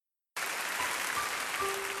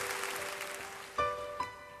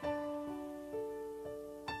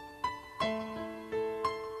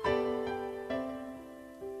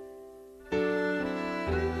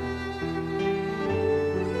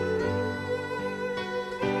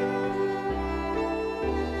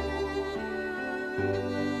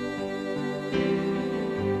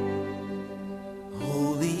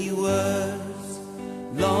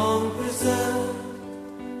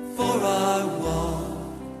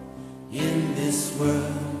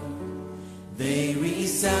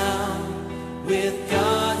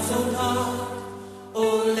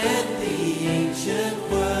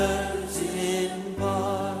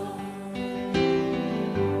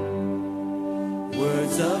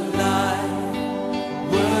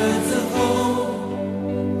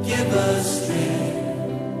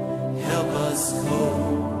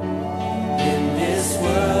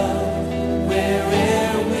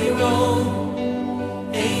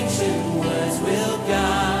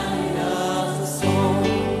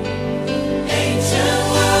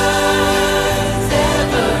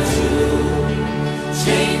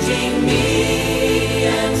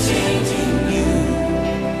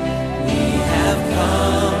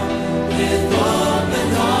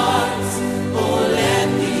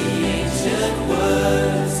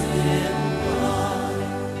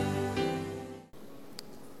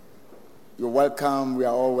Welcome. We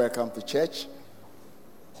are all welcome to church.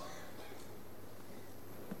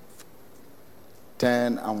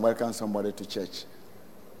 Turn and welcome somebody to church.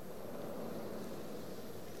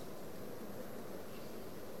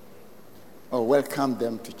 Oh, welcome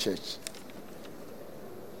them to church.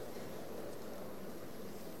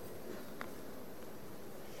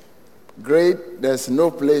 Great, there's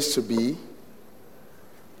no place to be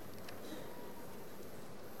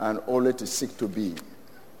and only to seek to be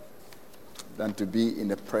than to be in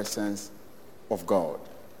the presence of God.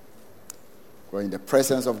 When in the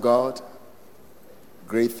presence of God,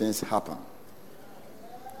 great things happen.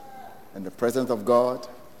 In the presence of God,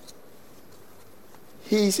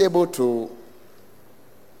 He is able to,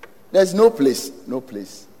 there's no place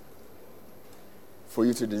for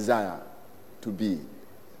you to desire to be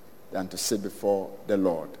than to sit before the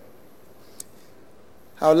Lord.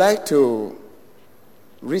 I would like to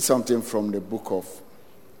read something from the book of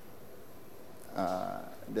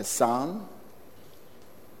the Psalm.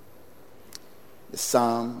 The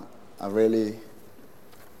Psalm, I like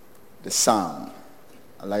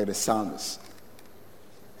the Psalms.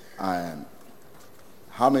 And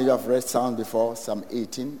how many of you have read Psalms before? Psalm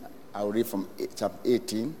 18. I will read from chapter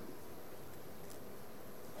 18.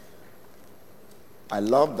 I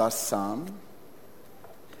love that Psalm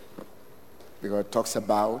because it talks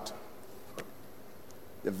about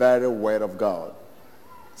the very word of God.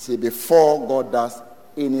 See, before God does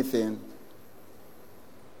anything,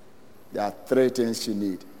 there are three things you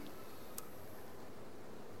need.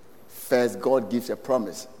 First, God gives a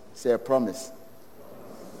promise. Say a promise.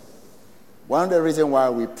 One of the reasons why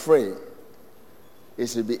we pray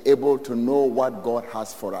is to be able to know what God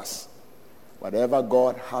has for us. Whatever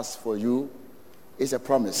God has for you is a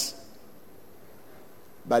promise.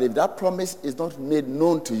 But if that promise is not made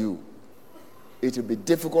known to you, it will be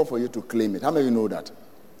difficult for you to claim it. How many of you know that?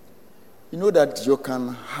 You know that you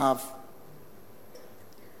can have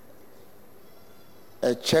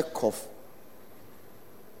a check of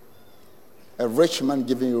a rich man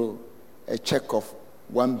giving you a check of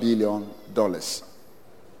 $1 billion.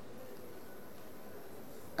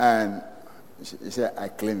 And you say, I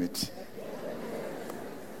claim it.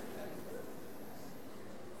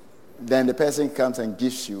 Then the person comes and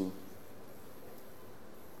gives you,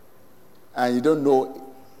 and you don't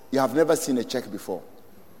know, you have never seen a check before.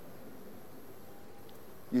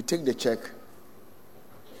 You take the check,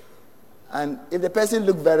 and if the person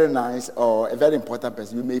looks very nice or a very important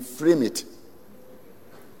person, you may frame it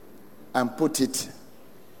and put it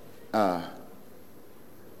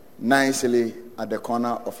nicely at the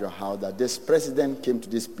corner of your house that this president came to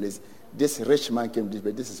this place, this rich man came to this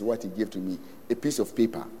place, this is what he gave to me, a piece of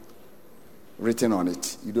paper written on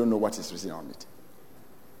it. You don't know what is written on it.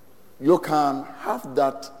 You can have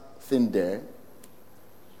that thing there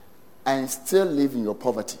and still live in your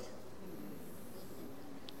poverty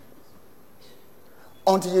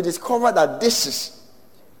until you discover that this is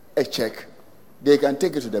a check. They can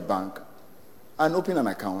take it to the bank and open an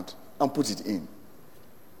account and put it in.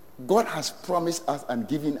 God has promised us and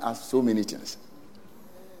given us so many things,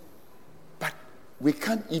 but we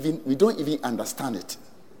don't even understand it.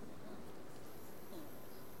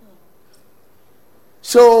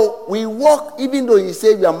 So we walk, even though you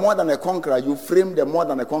say you are more than a conqueror, you frame the more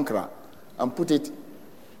than a conqueror and put it.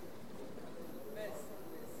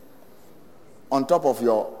 on top of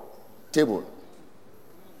your table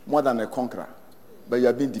more than a conqueror, but you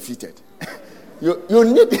have been defeated. you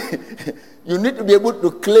need to be able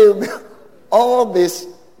to claim all this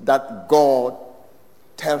that God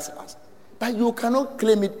tells us. But you cannot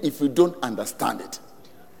claim it if you don't understand it.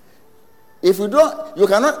 You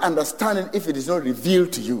cannot understand it if it is not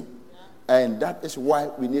revealed to you. And that is why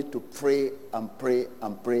we need to pray and pray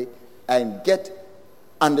and pray and get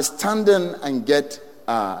understanding and get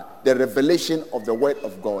the revelation of the word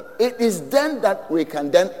of God. It is then that we can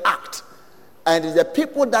then act. And it's the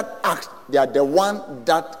people that act, they are the one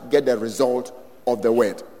that get the result of the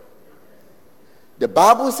word. The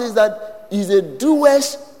Bible says that it's the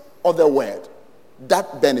doers of the word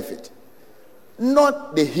that benefit,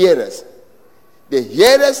 not the hearers. The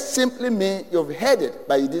hearers simply mean you've heard it,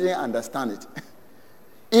 but you didn't understand it.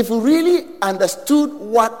 If you really understood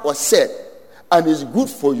what was said and is good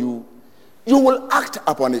for you, you will act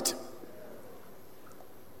upon it.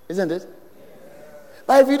 Isn't it?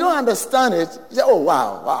 But if you don't understand it, you say, oh,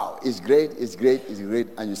 wow, it's great,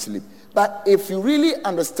 and you sleep. But if you really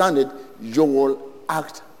understand it, you will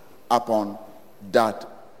act upon that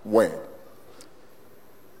word.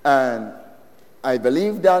 And I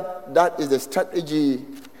believe that is the strategy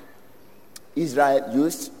Israel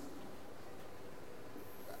used.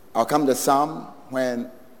 I'll come to Psalm when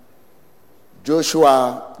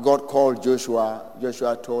God called Joshua.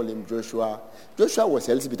 Joshua told him, Joshua was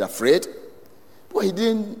a little bit afraid, but he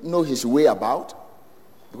didn't know his way about.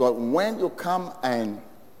 Because when you come and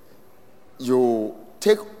you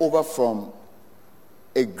take over from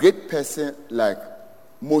a great person like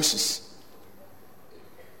Moses,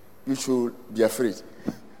 you should be afraid.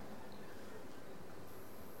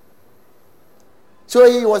 So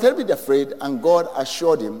he was a little bit afraid, and God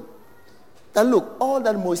assured him that, look, all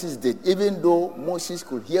that Moses did, even though Moses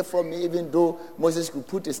could hear from me, even though Moses could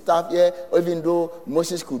put his staff here, or even though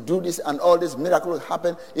Moses could do this and all this miracle will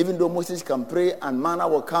happen, even though Moses can pray and manna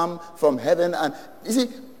will come from heaven, and you see,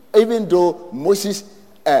 even though Moses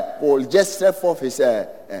will just stretch forth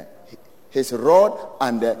his rod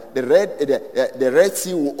and the Red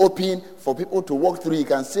Sea will open for people to walk through, he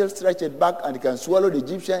can still stretch it back and he can swallow the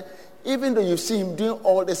Egyptian, even though you see him doing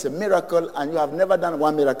all this miracle and you have never done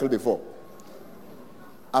one miracle before.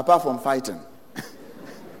 Apart from fighting.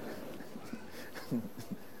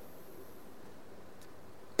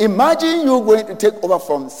 Imagine you going to take over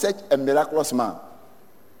from such a miraculous man.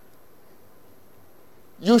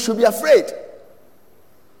 You should be afraid.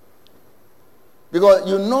 Because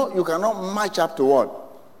you know you cannot match up to what?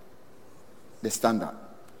 The standard.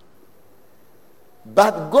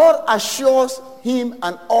 But God assures him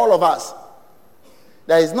and all of us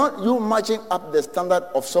that it's not you matching up the standard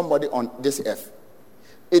of somebody on this earth.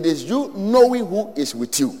 It is you knowing who is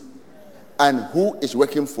with you and who is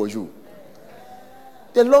working for you.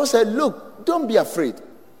 The Lord said, look, don't be afraid.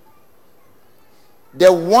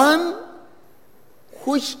 The one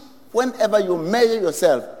which, whenever you measure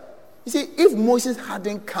yourself, you see, if Moses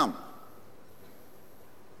hadn't come,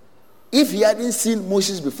 if he hadn't seen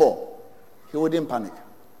Moses before, he wouldn't panic.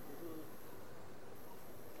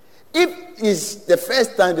 If it's the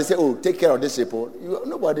first time they say, oh, take care of this people,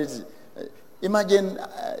 nobody. Imagine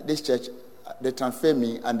this church, they transfer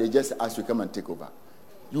me and they just ask you to come and take over.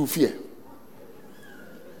 You fear.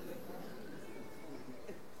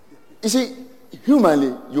 You see,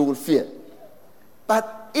 humanly, you will fear.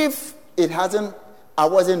 But if it hasn't, I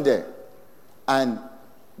wasn't there, and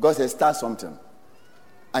God says, start something,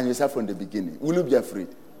 and you start from the beginning, will you be afraid?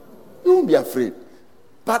 You won't be afraid.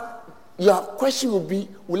 But your question will be,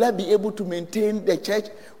 will I be able to maintain the church?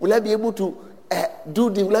 Will I be able to do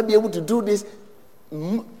this? Will I be able to do this?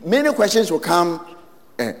 Many questions will come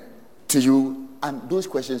to you, and those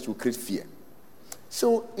questions will create fear.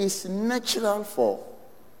 So it's natural for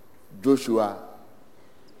Joshua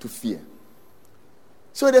to fear.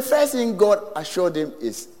 So the first thing God assured him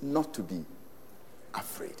is not to be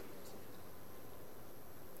afraid.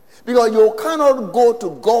 Because you cannot go to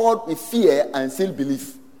God with fear and still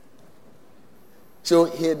believe. So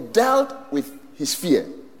he dealt with his fear.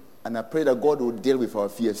 And I pray that God will deal with our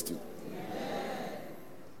fears too. Amen.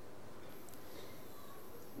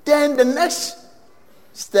 Then the next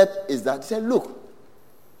step is that he said, look,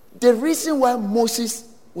 the reason why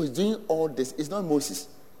Moses was doing all this is not Moses.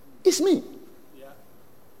 It's me.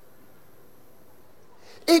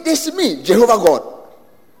 It is me, Jehovah God.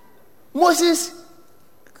 Moses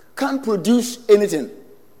can't produce anything.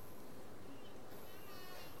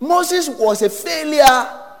 Moses was a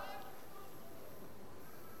failure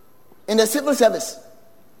in the civil service,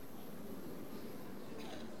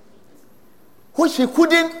 which he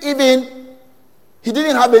didn't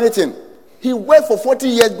have anything. He worked for 40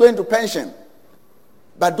 years going to pension,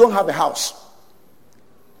 but don't have a house.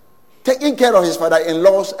 Taking care of his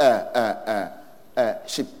father-in-law's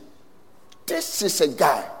sheep. This is a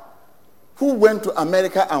guy who went to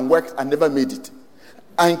America and worked and never made it,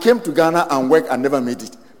 and came to Ghana and worked and never made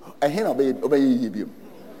it.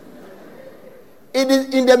 It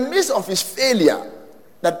is in the midst of his failure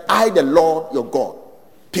that I, the Lord your God,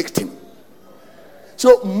 picked him.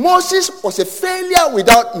 So Moses was a failure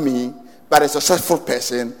without me, but a successful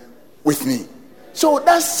person with me. So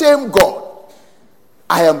that same God,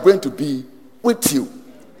 I am going to be with you.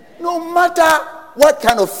 No matter what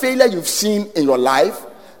kind of failure you've seen in your life,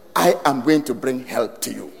 I am going to bring help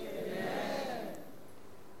to you.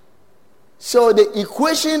 So the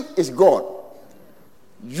equation is God.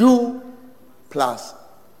 You plus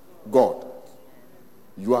God.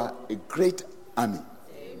 You are a great army.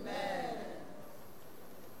 Amen.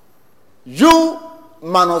 You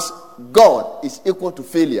minus God is equal to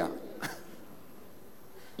failure.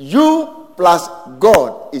 You plus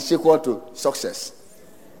God is equal to success.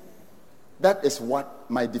 That is what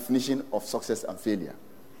my definition of success and failure.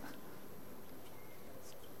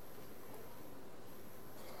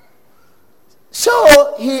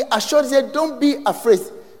 So he assured, he said, don't be afraid.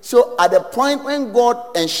 So at the point when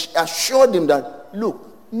God assured him that, look,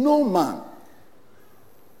 no man,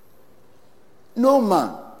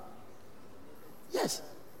 yes,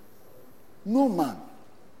 no man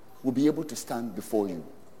will be able to stand before you.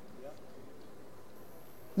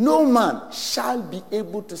 No man shall be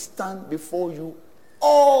able to stand before you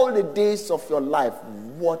all the days of your life.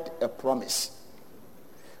 What a promise.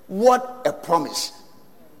 What a promise.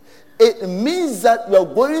 It means that you are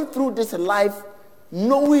going through this life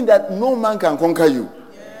knowing that no man can conquer you.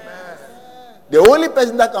 Yes. The only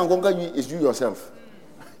person that can conquer you is you yourself.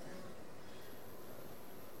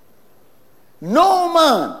 No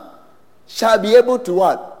man shall be able to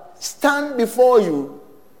what? Stand before you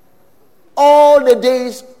all the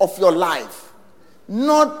days of your life.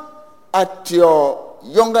 Not at your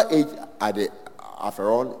younger age. After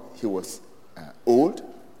all, he was old.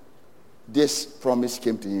 This promise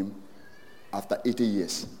came to him after 80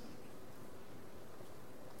 years.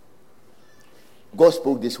 God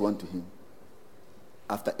spoke this one to him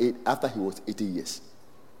after he was 80 years.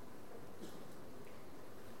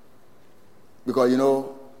 Because,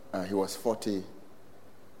 he was 40.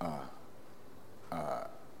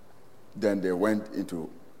 Then they went into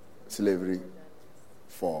slavery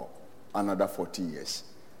for another 40 years.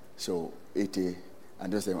 So 80,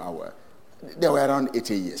 and just they were around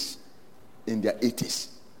 80 years, in their 80s.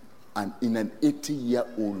 And in an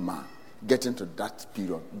 80-year-old man, getting to that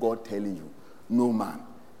period, God telling you, no man,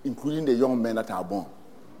 including the young men that are born,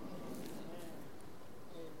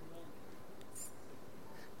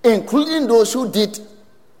 including those who did,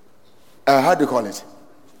 how do you call it?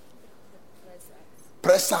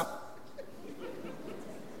 Press up.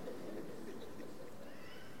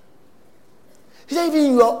 He said, even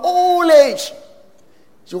in your old age,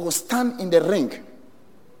 you will stand in the ring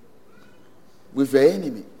with your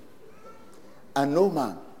enemy. And no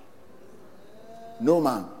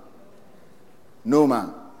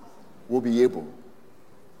man will be able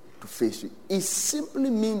to face you. It simply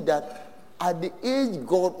means that at the age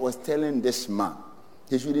God was telling this man,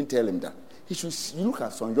 he shouldn't tell him that. He should look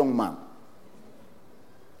at some young man,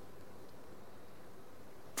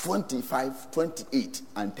 25, 28,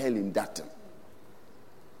 and tell him that.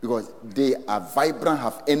 Because they are vibrant,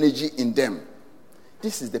 have energy in them.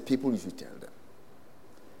 This is the people you should tell them.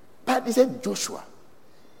 But he said, Joshua,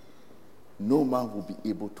 no man will be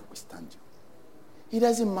able to withstand you. It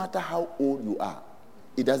doesn't matter how old you are.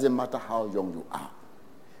 It doesn't matter how young you are.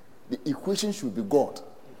 The equation should be God.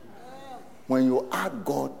 When you add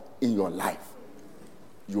God in your life,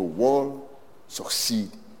 you will succeed.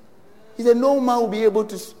 He said, no man will be able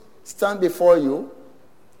to stand before you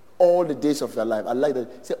all the days of your life. I like that.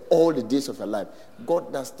 He said, all the days of your life.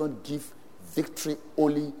 God does not give victory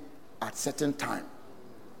only at certain time.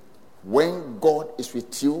 When God is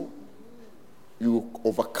with you, you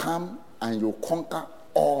overcome and you conquer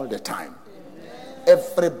all the time. Amen.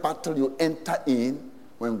 Every battle you enter in,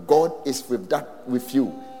 when God is with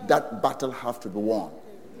you, that battle has to be won.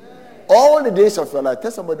 Amen. All the days of your life.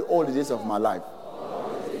 Tell somebody, all the days of my life.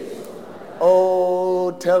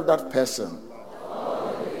 Oh, tell that person.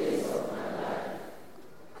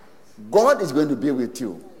 God is going to be with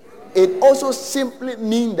you. It also simply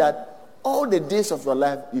means that all the days of your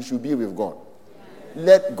life, you should be with God.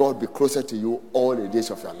 Let God be closer to you all the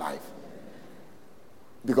days of your life.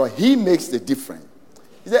 Because he makes the difference.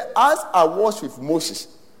 He said, as I was with Moses,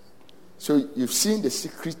 so you've seen the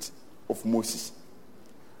secret of Moses.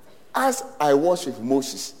 as I was with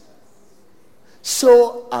Moses,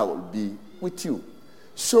 so I will be with you.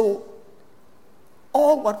 So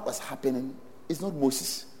all what was happening is not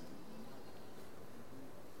Moses.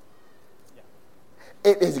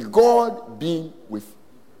 It is God being with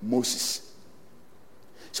Moses.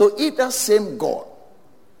 So if that same God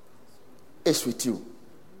is with you,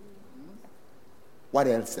 what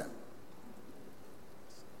else then?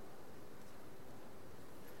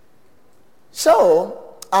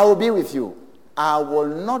 So I will be with you. I will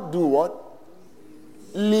not do what?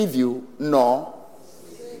 Leave you nor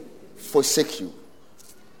forsake you.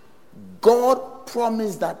 God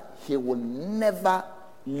promised that he will never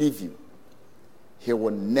leave you. He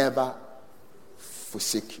will never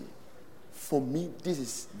forsake you. For me, this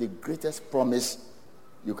is the greatest promise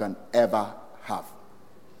you can ever have.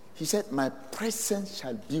 He said, my presence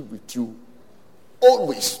shall be with you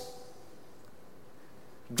always.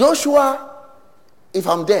 Joshua, if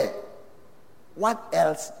I'm there, what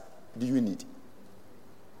else do you need?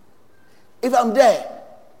 If I'm there,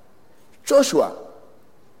 Joshua,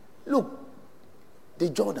 look, the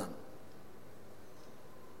Jordan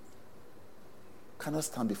cannot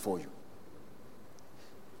stand before you.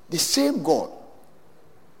 The same God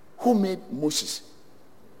who made Moses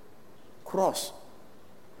cross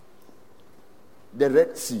the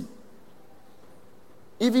Red Sea,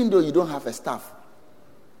 even though you don't have a staff,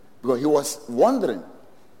 because he was wondering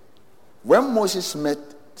when Moses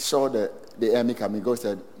saw the enemy coming, God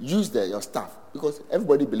said, use your staff, because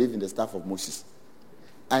everybody believed in the staff of Moses,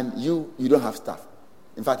 and you don't have staff.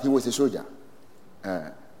 In fact, he was a soldier.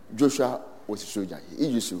 Joshua was a soldier. He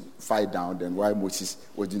used to fight down then while Moses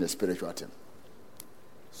was doing the spiritual thing.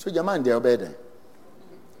 Soldier man, they obeyed them.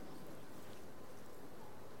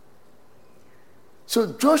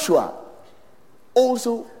 So Joshua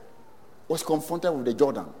also was confronted with the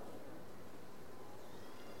Jordan.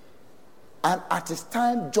 And at his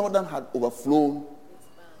time, Jordan had overflown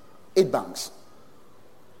 8 banks.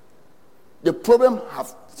 The problem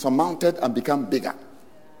have surmounted and become bigger.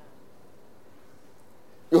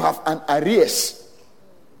 You have an arrears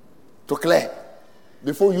to clear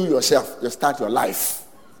before you yourself you start your life.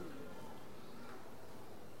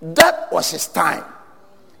 That was his time.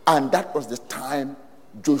 And that was the time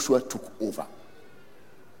Joshua took over.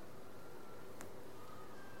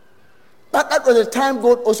 But that was the time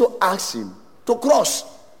God also asked him to cross.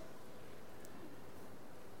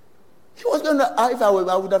 He was going to, if I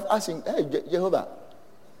would have asked him, hey, Jehovah,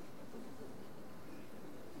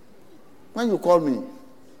 when you called me,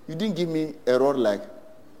 you didn't give me a rod like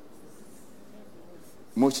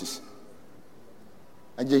Moses.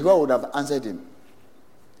 And Jehovah would have answered him,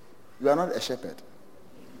 you are not a shepherd.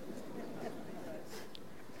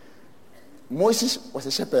 Moses was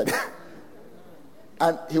a shepherd.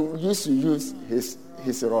 And he used to use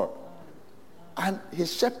his rod. And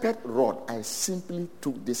his shepherd rod, I simply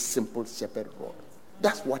took this simple shepherd rod.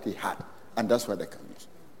 That's what he had. And that's what I can use.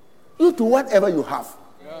 You to whatever you have,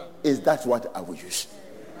 is that's what I will use.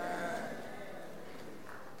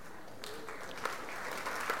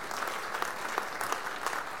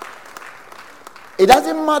 It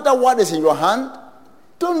doesn't matter what is in your hand.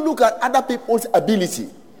 Don't look at other people's ability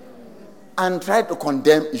and try to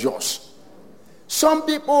condemn yours. Some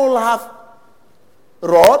people have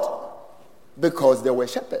rod because they were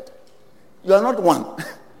shepherd. You are not one.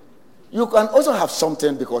 You can also have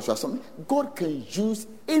something because you are something. God can use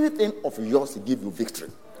anything of yours to give you victory.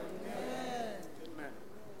 Amen.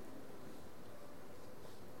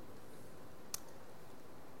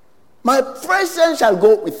 My presence shall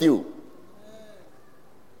go with you.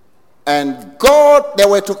 And God, they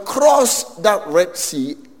were to cross that Red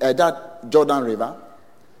Sea, that Jordan River.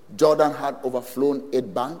 Jordan had overflown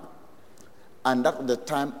 8 banks. And that was the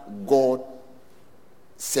time God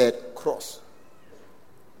said, cross.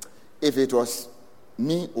 If it was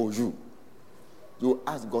me or you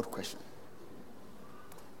ask God question.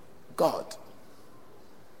 God,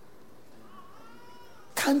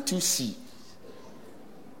 can't you see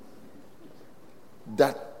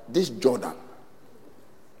that this Jordan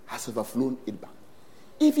has overflown 8 banks?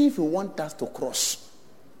 If you want us to cross,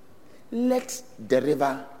 let the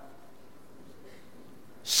river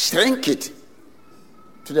shrink it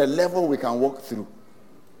to the level we can walk through.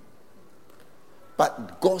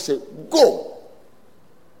 But God said, go.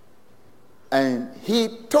 And he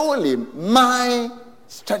told him, my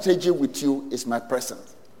strategy with you is my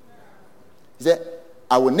presence. He said,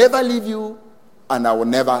 I will never leave you and I will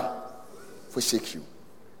never forsake you.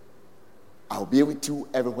 I will be with you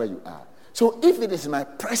everywhere you are. So if it is my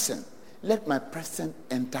presence, let my presence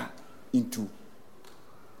enter into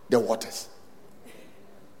the waters.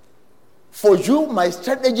 For you, my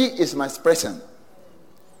strategy is my present.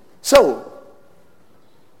 So,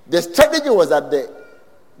 the strategy was that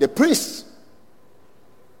the priests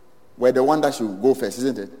were the one that should go first,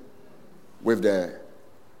 isn't it? With the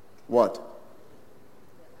what?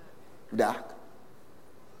 The ark.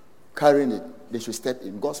 Carrying it, they should step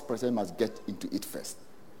in. God's presence must get into it first.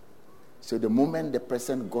 So the moment the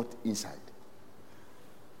presence got inside,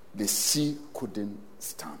 the sea couldn't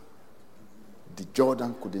stand. The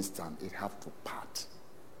Jordan couldn't stand. It had to part.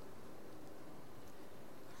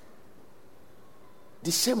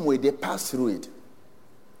 The same way they passed through it.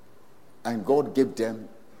 And God gave them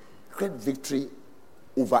great victory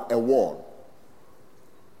over a wall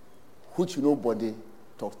which nobody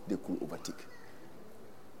thought they could overtake.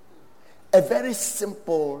 A very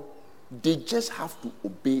simple, they just have to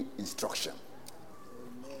obey instruction.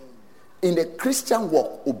 In the Christian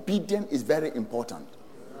walk, obedience is very important.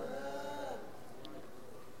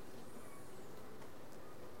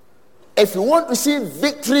 If you want to see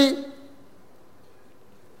victory,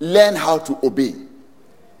 learn how to obey.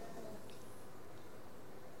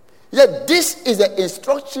 Yet this is the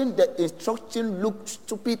instruction. The instruction looks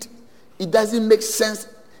stupid. It doesn't make sense.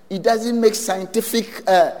 It doesn't make scientific.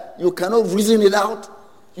 You cannot reason it out.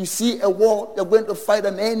 You see a war, you're going to fight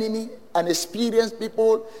an enemy, an experienced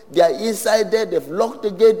people. They are inside there. They've locked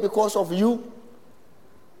the gate because of you.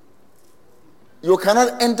 You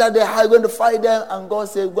cannot enter there. How are you going to fight them? And God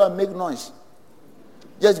says, go and make noise.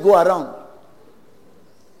 Just go around.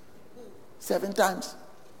 7 times.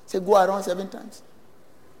 Say, go around 7 times.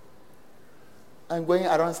 I'm going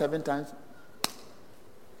around 7 times.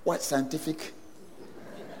 What scientific?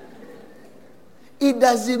 It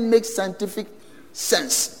doesn't make scientific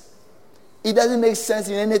sense. It doesn't make sense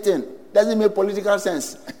in anything. It doesn't make political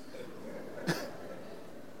sense.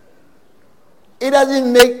 It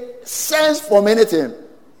doesn't make sense from anything.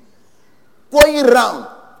 Going around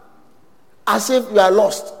as if you are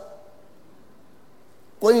lost.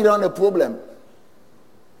 Going around a problem.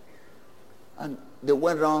 And they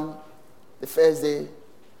went around the first day,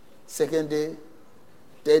 second day,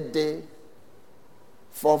 third day,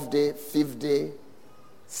 fourth day, fifth day,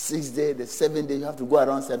 sixth day, the 7th day. You have to go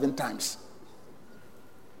around 7 times.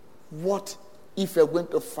 What if you're going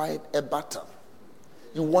to fight a battle?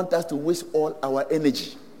 You want us to waste all our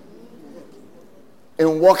energy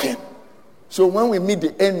in walking. So when we meet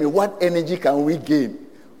the enemy, what energy can we gain?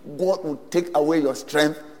 God will take away your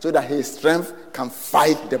strength so that his strength can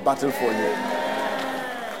fight the battle for you.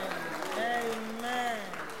 Amen.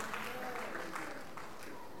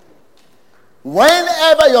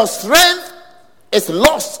 Whenever your strength is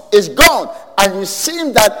lost, is gone, and you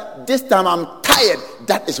see that this time I'm tired,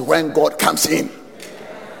 that is when God comes in.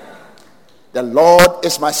 The Lord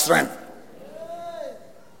is my strength.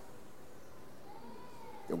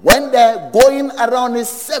 When they're going around it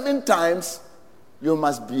 7 times, you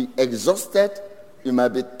must be exhausted, you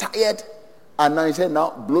must be tired, and now he said,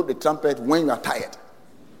 now blow the trumpet when you are tired.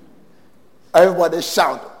 Everybody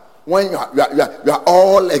shout. When you are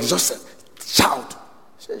all exhausted, shout.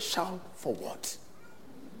 Say, shout for what?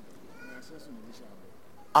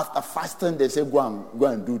 After fasting, they say, go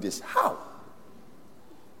and do this. How?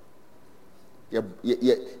 You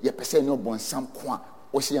person no bon some point.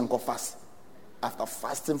 What fast? After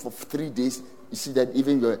fasting for 3 days, you see that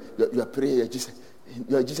even your prayer, Jesus,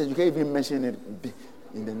 you can't even mention it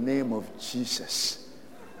in the name of Jesus.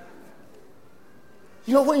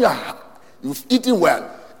 You know, when you've eaten well,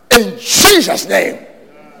 in Jesus' name.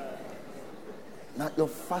 Now you're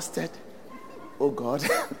fasted. Oh God.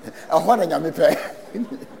 I want to pray.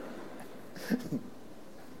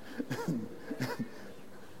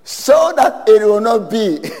 So that it will not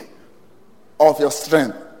be of your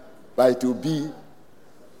strength, but it will be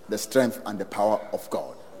the strength and the power of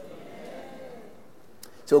God.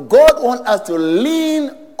 So God wants us to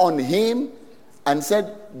lean on him and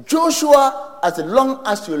said, Joshua, as long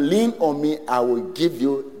as you lean on me, I will give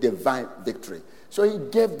you divine victory. So he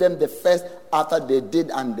gave them the first after they did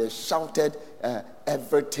and they shouted,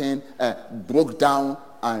 everything broke down,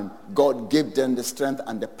 and God gave them the strength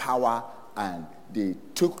and the power, and they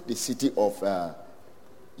took the city of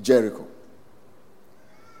Jericho.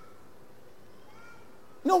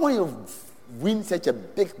 You know, when you win such a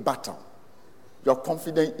big battle, your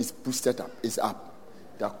confidence is boosted up, is up.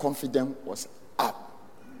 Their confidence was up.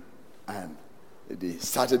 And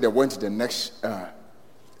they went to the next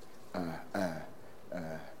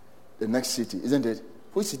city, isn't it?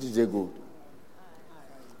 Which city did they go?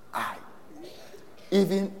 Ai.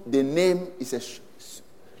 Even the name is a...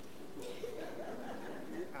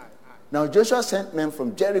 Now Joshua sent men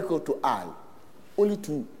from Jericho to Ai. Only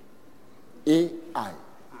 2. Ai.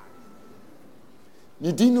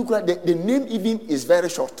 The name even is very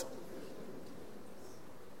short.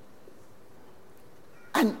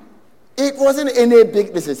 And it wasn't any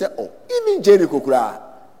big, they said, oh, even Jericho,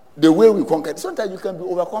 the way we conquered, sometimes you can be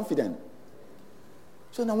overconfident.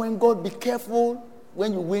 So now when God, be careful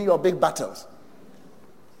when you win your big battles.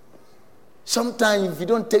 Sometimes if you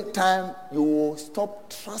don't take time, you will stop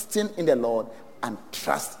trusting in the Lord and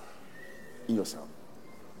trust in yourself.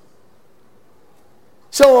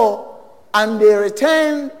 So, and they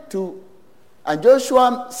returned to, and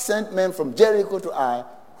Joshua sent men from Jericho to Ai,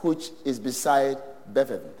 which is beside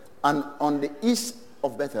Bethel, and on the east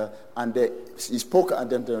of Bethel, and he spoke at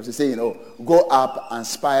them, saying, "Oh, go up and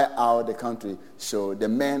spy out the country." So the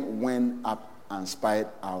men went up and spied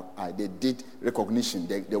out Ai. They did recognition.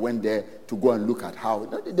 They went there to go and look at how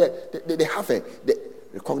they have a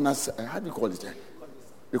recognize. How do you call it?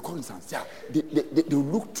 Reconnaissance. Yeah, they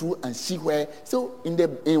look through and see where. So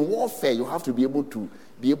in warfare, you have to be able to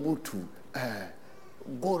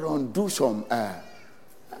go around, do some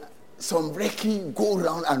recce, go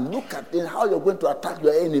around and look at how you're going to attack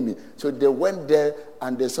your enemy. So they went there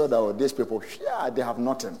and they saw that these people, they have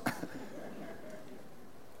nothing.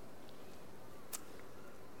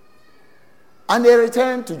 And they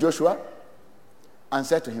returned to Joshua and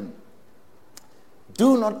said to him,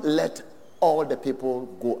 "Do not let all the people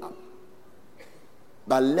go up,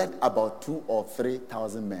 but let about 2,000 or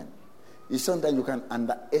 3,000 men." Sometimes you can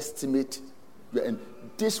underestimate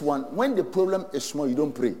this one. When the problem is small, you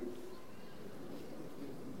don't pray.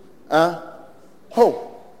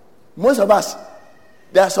 Most of us,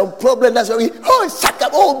 there are some problems. That's why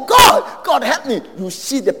God help me. You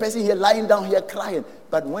see the person here lying down here crying.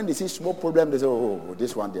 But when they see small problem, they say, "Oh,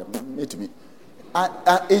 this one there, meet me." And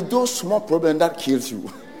it's those small problems that kills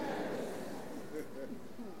you.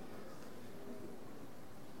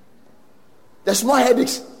 The small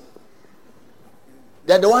headaches,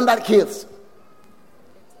 they're the one that kills.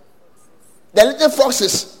 The little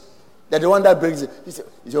foxes, they're the one that brings it. You say,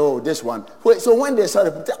 "Oh, this one." So when they saw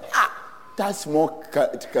it, that small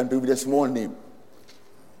can be with a small name.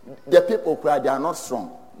 The people cry, they are not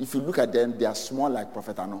strong. If you look at them, they are small like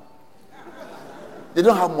Prophet Ano. They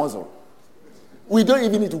don't have muscle. We don't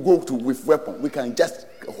even need to go with weapon. We can just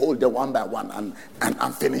hold them one by one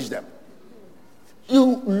and finish them.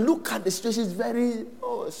 You look at the situation, it's very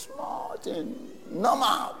small thing,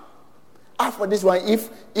 normal. For this one, if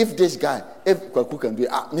this guy, if Kwaku can do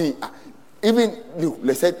it, even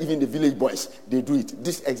let's say even the village boys, they do it.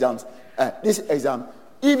 This exam,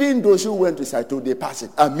 even those who went to Saito, they pass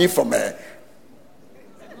it. And me from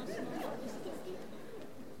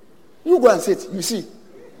you go and sit, you see.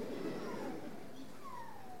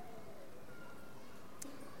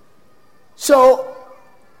 So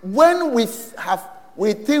when we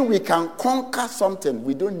think we can conquer something,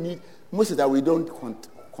 we don't need, most of that we don't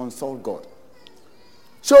consult God.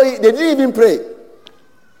 So they didn't even pray.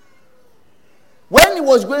 When he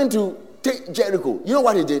was going to take Jericho, you know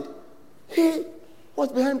what he did? He was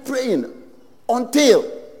behind praying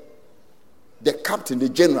until the captain, the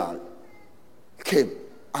general, came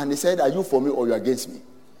and he said, "Are you for me or you against me?"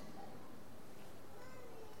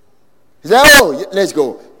 He said, "Oh, let's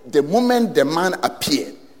go." The moment the man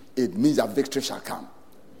appeared, it means that victory shall come.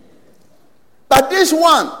 But this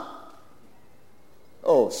one,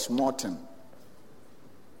 small thing.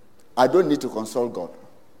 I don't need to consult God.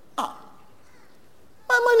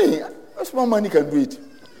 My money, small money can do it.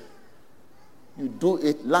 You do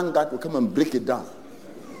it, Langat will come and break it down.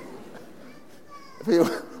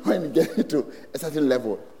 When you get to a certain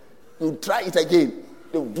level, you try it again.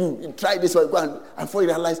 You try this one, and before you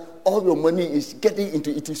realize all your money is getting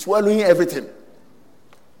into it, is swallowing everything.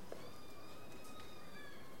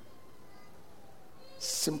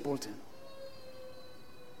 Simple thing.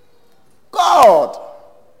 God,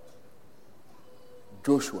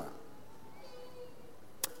 Joshua,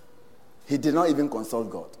 he did not even consult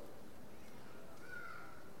God.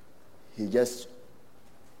 He just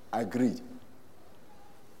agreed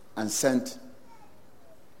and sent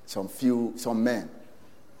some men.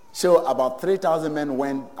 So about 3,000 men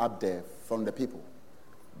went up there from the people,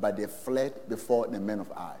 but they fled before the men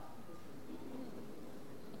of Ai.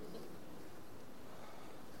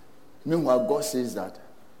 Meanwhile, God says that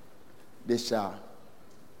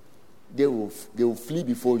they will flee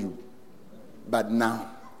before you, but now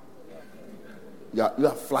you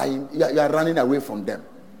are flying, you are running away from them.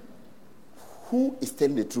 Who is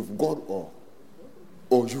telling the truth, God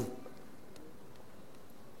or you?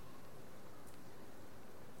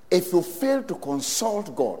 If you fail to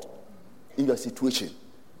consult God in your situation,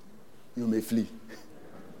 you may flee.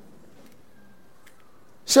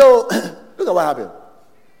 So, look at what happened.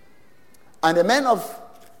 And the men of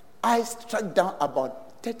Ai struck down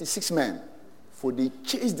about 36 men, for they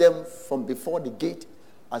chased them from before the gate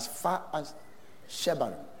as far as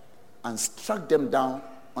Shebarim, and struck them down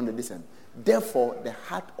on the descent. Therefore, the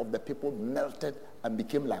heart of the people melted and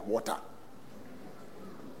became like water.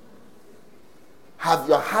 Have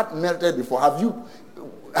your heart melted before? Have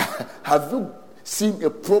you seen a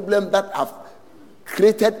problem that have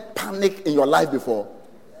created panic in your life before?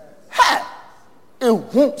 Hey!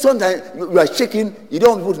 Sometimes you are shaking, you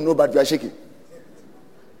don't want people to know, but you are shaking.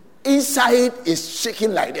 Inside is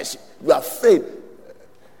shaking like this. You are afraid.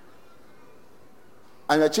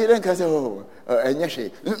 And your children can say, oh, and you're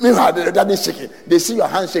shaking. Meanwhile, that is shaking. They see your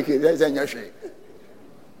hand shaking, they say, and you're shaking.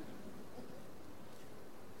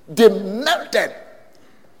 They melted.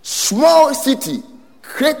 Small city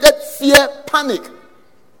created fear, panic,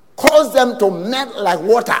 caused them to melt like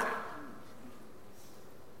water.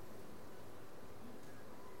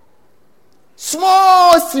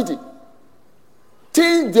 Small city.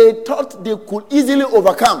 Things they thought they could easily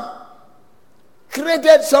overcome.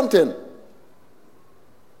 Created something.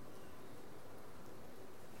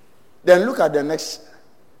 Then look at the next.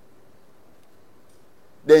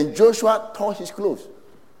 Then Joshua tore his clothes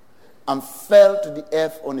and fell to the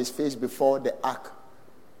earth on his face before the ark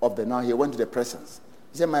of the. Now he went to the presence.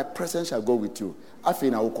 He said, my presence shall go with you.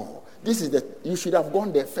 This is you should have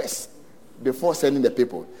gone there first before sending the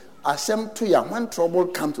people. Asem to ya, when trouble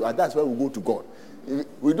comes to us, that's where we go to God.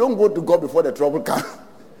 We don't go to God before the trouble comes.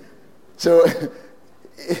 So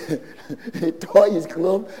he tore his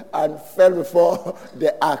clothes and fell before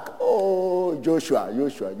the ark. Oh, Joshua,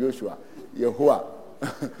 Yehovah.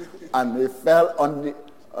 And he fell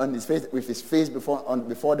on his face, with his face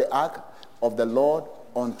before the ark of the Lord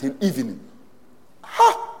until evening.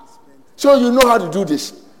 Ha! So you know how to do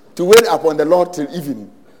this, to wait upon the Lord till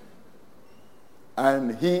evening.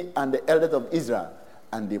 And he and the elders of Israel,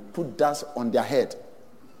 and they put dust on their head.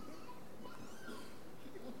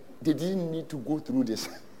 They didn't need to go through this.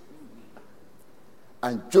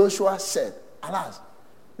 And Joshua said, alas,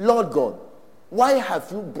 Lord God, why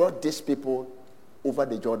have you brought these people over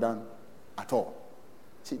the Jordan at all?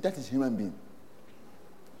 See, that is human being.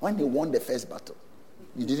 When he won the first battle,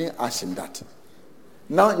 you didn't ask him that.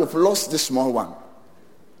 Now you've lost this small one.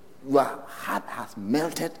 Your heart has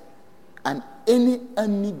melted, and any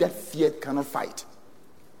enemy that feared cannot fight.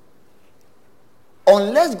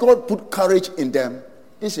 Unless God put courage in them,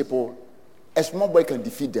 these people, a small boy can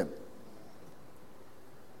defeat them.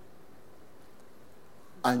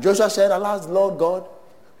 And Joshua said, alas, Lord God,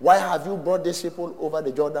 why have you brought these people over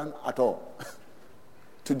the Jordan at all?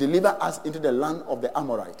 To deliver us into the land of the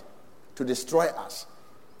Amorite, to destroy us.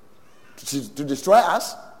 To destroy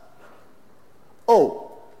us?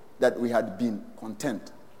 Oh, that we had been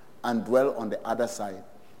content and dwell on the other side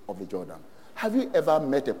of the Jordan. Have you ever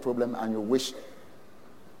met a problem and you wish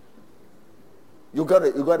you got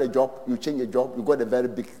a job, you change a job, you got a very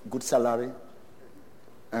good salary,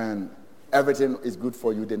 and everything is good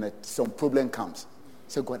for you, then some problem comes.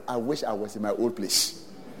 Say, God, I wish I was in my old place.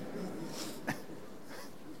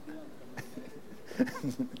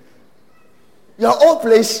 Your old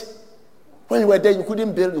place, when you were there, you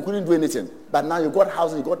couldn't build, you couldn't do anything. But now you got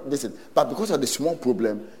housing, you got this. But because of the small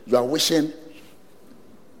problem, you are wishing.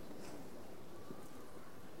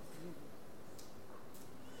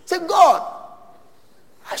 Say, God,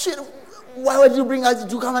 why would you bring us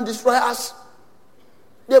to come and destroy us?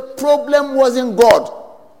 The problem wasn't God.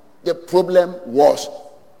 The problem was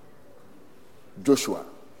Joshua.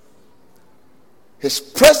 His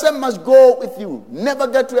presence must go with you. Never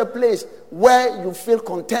get to a place where you feel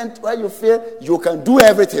content, where you feel you can do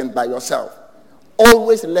everything by yourself.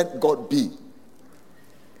 Always let God be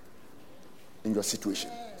in your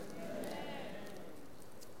situation.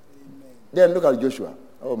 Then look at Joshua.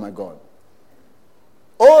 Oh my God.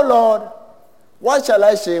 Oh Lord, what shall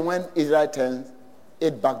I say when Israel turns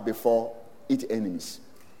it back before its enemies?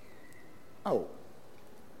 Oh.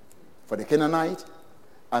 For the Canaanite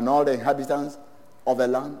and all the inhabitants of the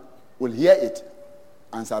land will hear it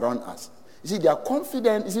and surround us. You see, they are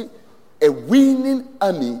confident. You see, a winning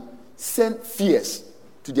army sends fears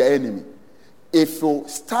to their enemy. If you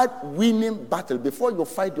start winning battle before you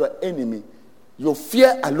fight your enemy, your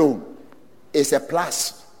fear alone is a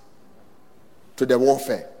plus to the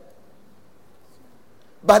warfare.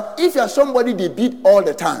 But if you are somebody they beat all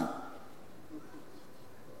the time,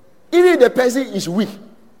 even if the person is weak,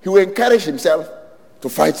 he will encourage himself to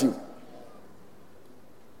fight you.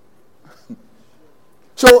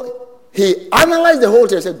 So he analyzed the whole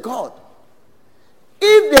thing and said, God,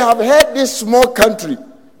 if they have heard this small country,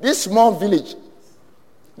 this small village,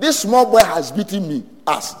 this small boy has beaten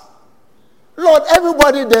us, Lord,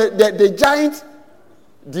 everybody, the giant,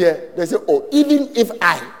 they say, oh, even if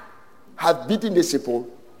I have beaten these people,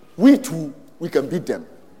 we too, we can beat them.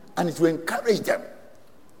 And it will encourage them.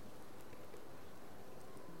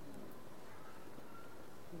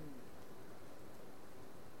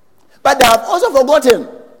 But they have also forgotten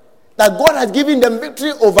that God has given them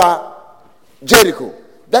victory over Jericho.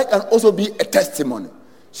 That can also be a testimony.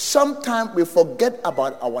 Sometimes we forget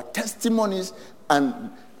about our testimonies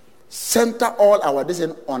and center all our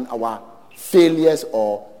decisions on our failures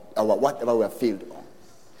or our whatever we have failed on.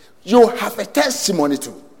 You have a testimony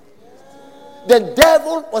too. The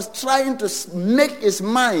devil was trying to make his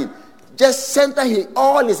mind just center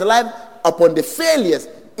all his life upon the failures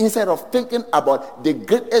instead of thinking about the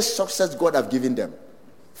greatest success God has given them.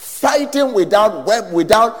 Fighting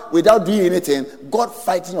without doing anything, God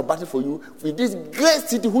fighting a battle for you with this great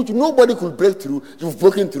city which nobody could break through, you've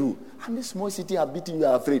broken through. And this small city have beaten you,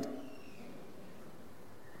 are afraid.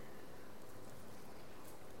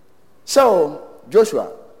 So,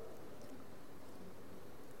 Joshua,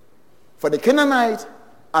 for the Canaanites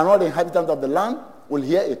and all the inhabitants of the land will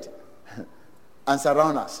hear it and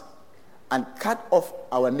surround us and cut off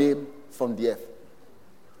our name from the earth.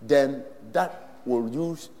 Then what will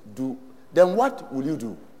you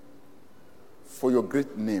do for your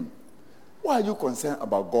great name? Why are you concerned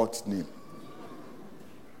about God's name?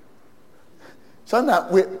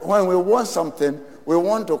 Sometimes when we want something, we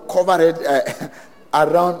want to cover it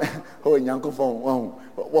around.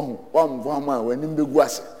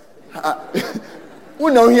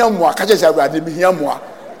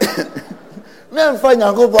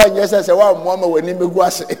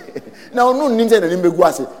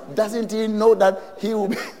 Doesn't he know that he'll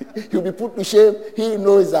be put to shame? He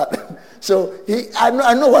knows that. So I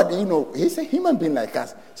know what you know. He's a human being like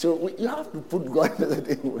us. So you have to put God in a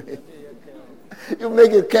certain way. You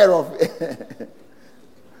make it care of.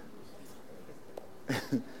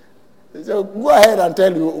 So go ahead and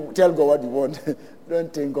tell God what you want.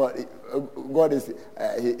 Don't think God is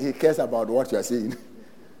he cares about what you are saying.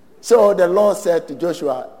 So the Lord said to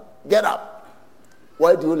Joshua, get up.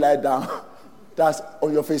 Why do you lie down? That's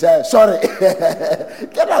on your face. Sorry.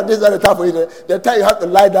 Get up. This is not the time for you. The time you have to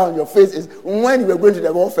lie down on your face is when you are going to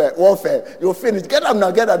the warfare. You're finished. Get up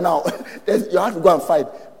now. Get up now. You have to go and fight.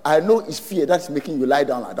 I know it's fear that's making you lie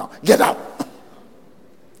down. Get up.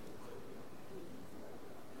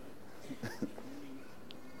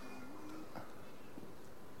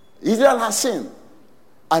 Israel has sinned,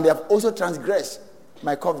 and they have also transgressed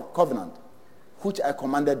my covenant, which I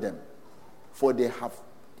commanded them. For they have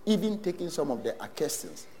even taken some of their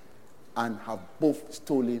accustoms and have both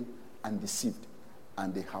stolen and deceived,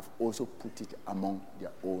 and they have also put it among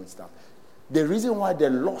their own stuff. The reason why they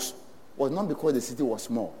lost was not because the city was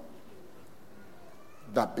small,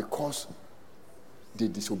 but because they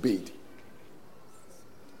disobeyed.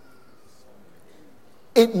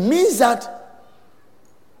 It means that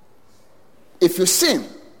if you sin,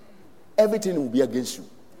 everything will be against you.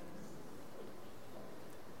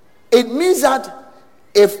 It means that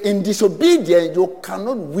if in disobedience, you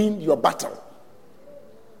cannot win your battle.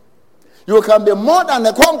 You can be more than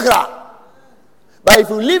a conqueror. But if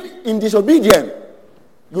you live in disobedience,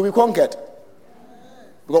 you'll be conquered.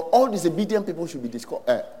 Because all disobedient people should be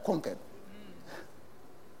conquered.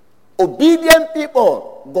 Obedient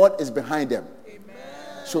people, God is behind them. Amen.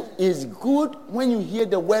 So it's good when you hear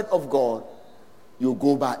the word of God, you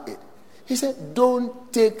go by it. He said,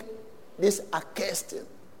 don't take this accursed.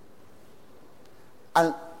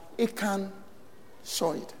 And it can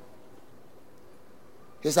show it.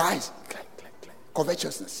 His eyes,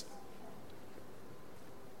 covetousness.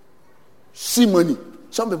 See money.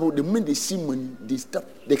 Some people, the minute they see money, they stop.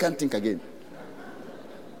 They can't think again.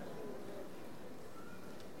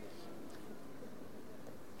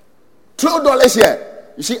 Throw dollars here.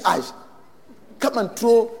 You see eyes. Come and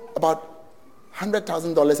throw about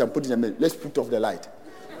 $100,000 and put it in the middle. Let's put off the light.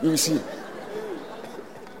 You will see.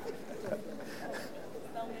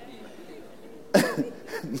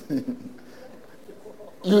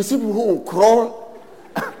 You see people who will crawl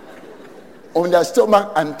on their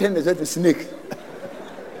stomach and turn themselves to snake.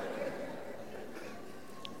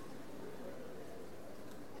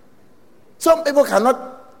 Some people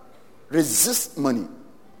cannot resist money.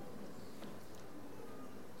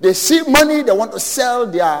 They see money, they want to sell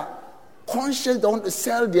their conscience, they want to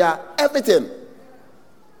sell their everything.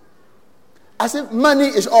 As if money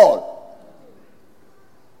is all.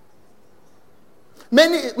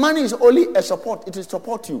 Money is only a support. It will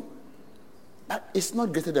support you. But it's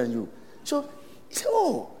not greater than you. So,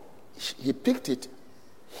 he picked it,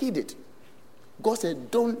 hid it. God said,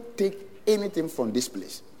 don't take anything from this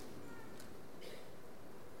place.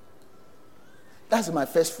 That's my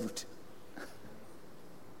first fruit.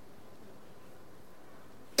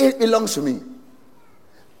 It belongs to me.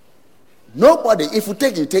 Nobody, if you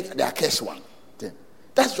take the accursed one.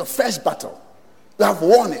 That's your first battle. You have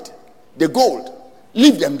won it. The gold,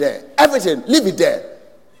 leave them there. Everything, leave it there.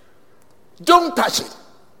 Don't touch it.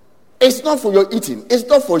 It's not for your eating. It's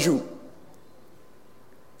not for you.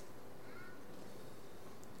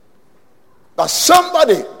 But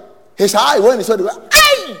somebody, his eye, when he saw the word,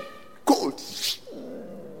 "Aye, gold."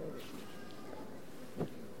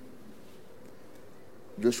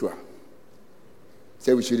 Joshua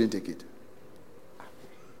said we shouldn't take it.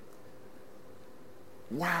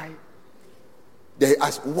 Why? They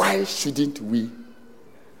ask, why shouldn't we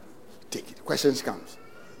take it? Questions comes.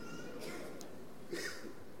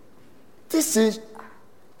 This is,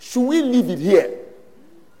 should we leave it here?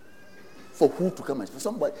 For who to come and for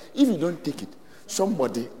somebody? If you don't take it,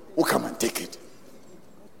 somebody will come and take it.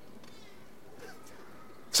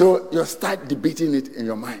 So you start debating it in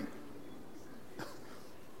your mind.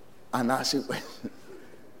 And asking,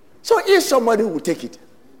 so if somebody will take it,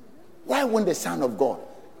 why won't the Son of God,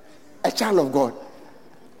 a child of God,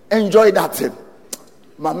 enjoy that thing?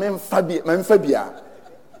 Fabia.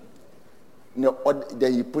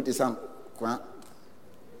 Then you put his hand,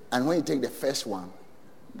 and when you take the first one,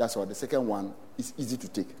 that's all. The second one is easy to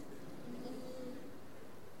take.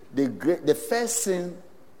 The first sin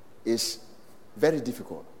is very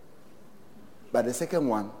difficult, but the second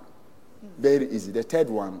one, very easy. The third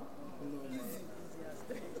one,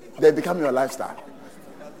 they become your lifestyle.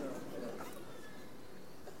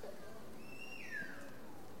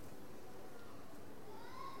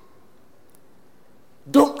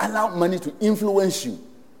 Don't allow money to influence you.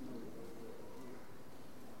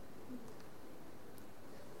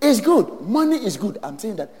 It's good. Money is good. I'm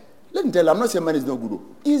saying that. Let me tell you, I'm not saying money is not good.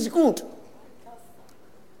 It's good.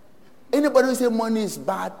 Anybody who say money is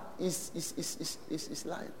bad is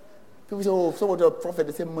lying. People say, oh, so what the prophet,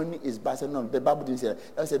 they say money is bad. I said, no, the Bible didn't say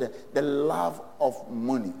that. They said the love of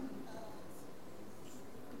money.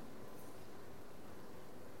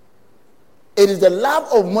 It is the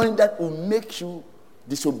love of money that will make you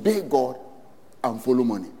disobey God and follow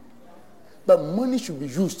money. But money should be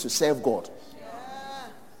used to serve God.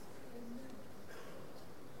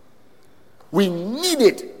 We need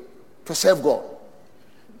it to serve God.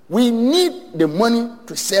 We need the money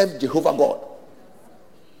to serve Jehovah God.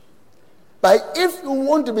 But if you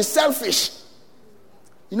want to be selfish,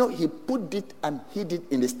 he put it and hid it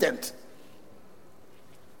in his tent.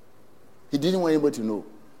 He didn't want anybody to know.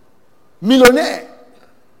 Millionaire.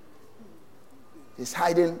 He's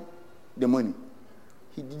hiding the money.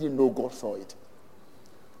 He didn't know God saw it.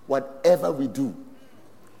 Whatever we do,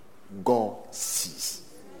 God sees.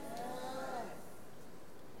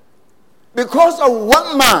 Because of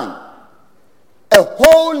one man, a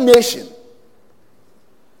whole nation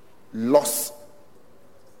lost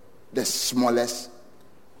the smallest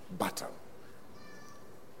battle.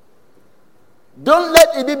 Don't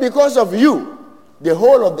let it be because of you. The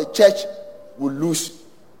whole of the church will lose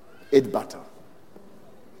its battle.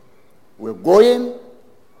 We're going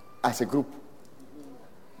as a group.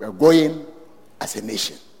 We're going as a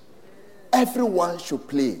nation. Everyone should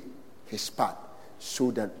play his part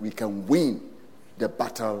so that we can win the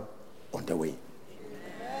battle on the way.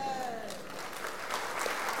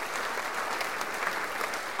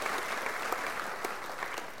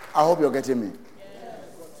 I hope you're getting me.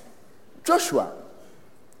 Joshua.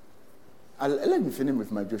 Let me finish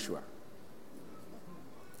with my Joshua.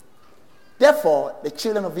 Therefore, the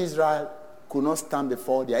children of Israel could not stand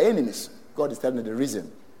before their enemies. God is telling them the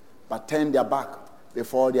reason. But turn their back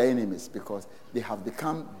before their enemies because they have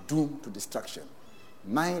become doomed to destruction.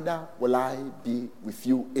 Neither will I be with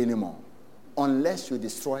you anymore unless you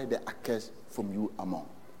destroy the accursed from you among.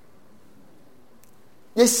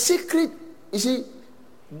 The secret, you see,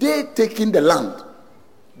 they taking the land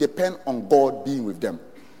depend on God being with them.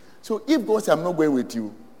 So if God says, I'm not going with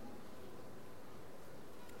you,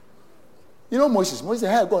 Moses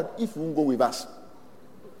said, hey God, if you won't go with us,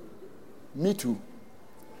 me too,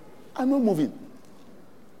 I'm not moving.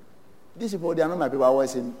 These people, they are not my people. I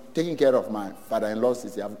was taking care of my father-in-law.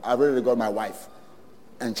 I've already got my wife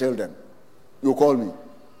and children. You call me.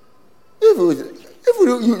 If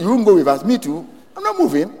you won't go with us, me too, I'm not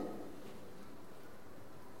moving.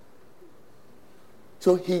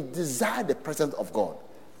 So he desired the presence of God.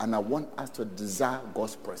 And I want us to desire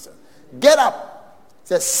God's presence. Get up.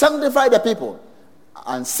 Say, sanctify the people.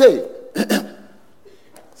 And say,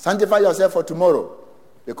 sanctify yourself for tomorrow.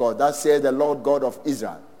 Because that says the Lord God of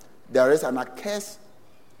Israel. There is an accursed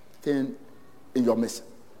thing in your midst.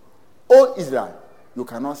 O Israel, you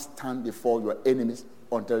cannot stand before your enemies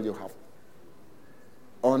until you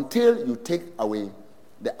take away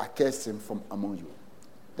the accursed sin from among you.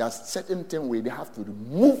 There's certain things we have to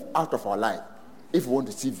remove out of our life if we want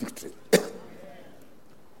to see victory.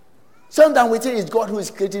 Sometimes we think it's God who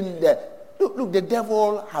is creating Look, the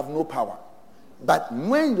devil have no power. But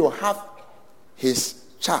when you have his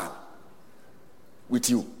child with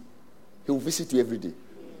you, he will visit you every day.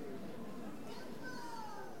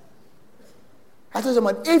 I told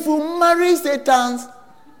someone, if you marry Satan's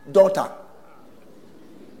daughter,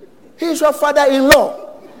 he is your father-in-law.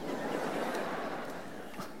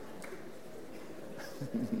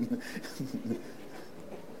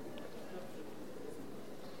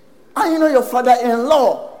 And you know your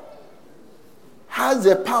father-in-law has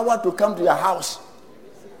the power to come to your house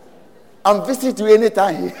and visit you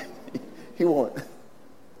anytime he wants.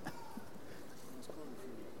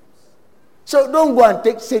 So don't go and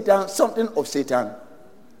take something of Satan,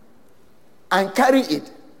 and carry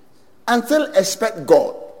it and still expect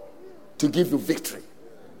God to give you victory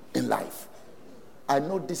in life. I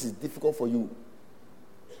know this is difficult for you,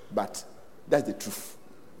 but that's the truth.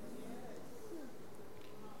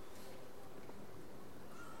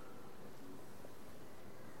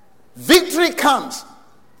 Victory comes.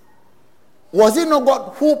 Was it not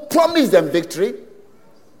God who promised them victory?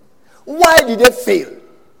 Why did they fail?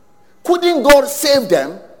 Couldn't God save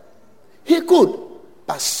them? He could,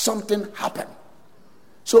 but something happened.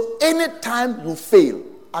 So anytime you fail,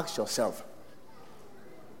 ask yourself,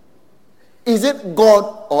 is it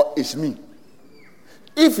God or is me?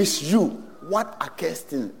 If it's you, what accursed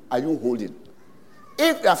thing are you holding?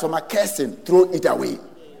 If you are from accursed thing, throw it away.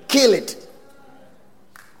 Kill it.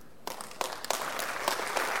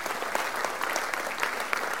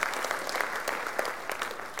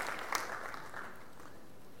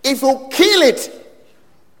 If you kill it,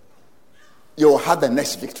 you will have the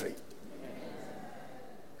next victory.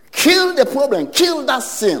 Kill the problem. Kill that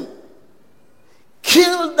sin.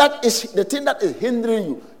 Kill that is the thing that is hindering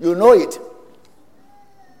you. You know it.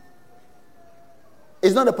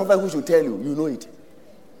 It's not the prophet who should tell you. You know it.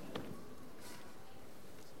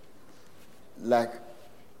 Like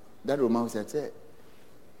that woman who said,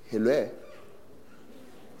 hello,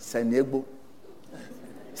 Sanegbo.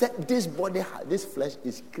 Said, this body, this flesh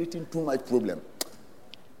is creating too much problem.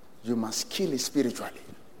 You must kill it spiritually.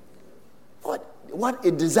 What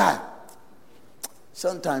a desire.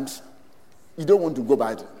 Sometimes you don't want to go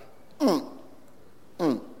by it.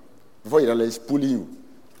 Before you realize it's pulling you,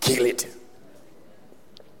 kill it.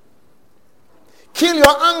 Kill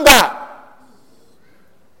your anger.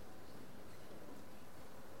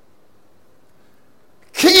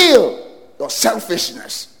 Kill your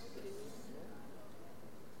selfishness.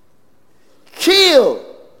 Kill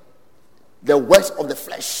the works of the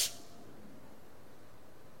flesh.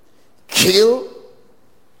 Kill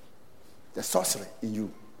the sorcery in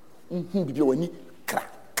you. Kill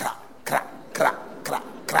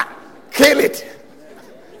it.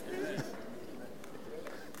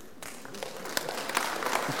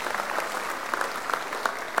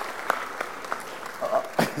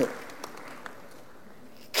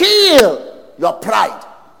 Kill your pride.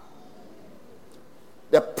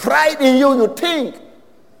 The pride in you, you think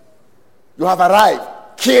you have arrived.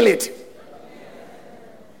 Kill it.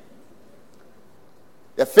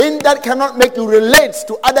 The thing that cannot make you relate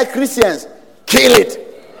to other Christians, kill it.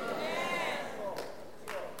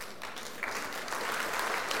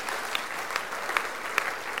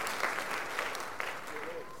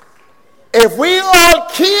 If we all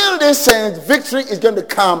kill this sin, victory is going to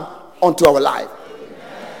come onto our life.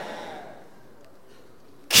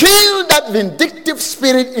 Kill that vindictive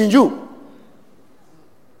spirit in you.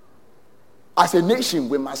 As a nation,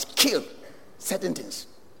 we must kill certain things.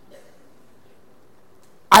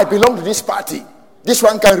 I belong to this party. This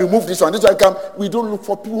one can remove this one. This one can. We don't look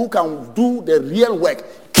for people who can do the real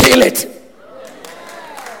work. Kill it.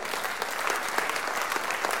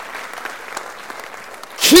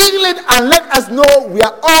 Kill it and let us know we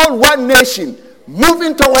are all one nation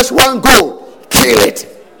moving towards one goal. Kill it.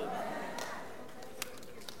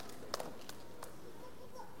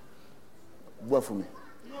 Work for me.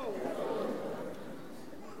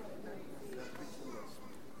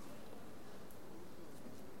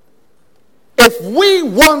 If we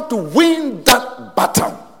want to win that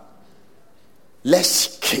battle,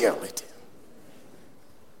 let's kill it.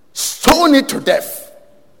 Stone it to death.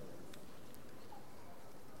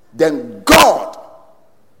 Then God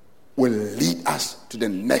will lead us to the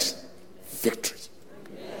next victory.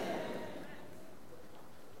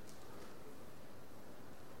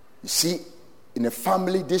 You see, in a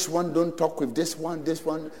family, this one don't talk with this one.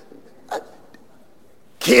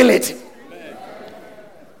 kill it.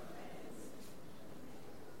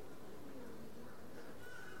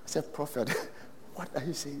 I said, prophet, what are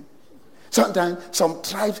you saying? Sometimes some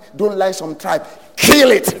tribes don't like some tribe.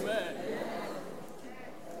 Kill it.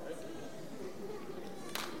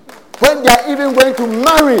 When they are even going to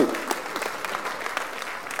marry,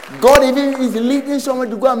 God even is leading someone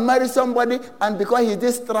to go and marry somebody, and because he's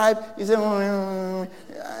this tribe, he says,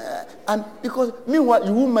 and because meanwhile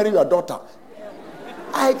you won't marry your daughter.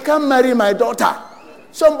 I can't marry my daughter.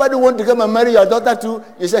 Somebody want to come and marry your daughter too,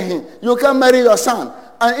 you say, you can't marry your son.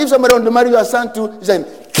 And if somebody want to marry your son too, you say,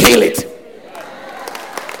 kill it.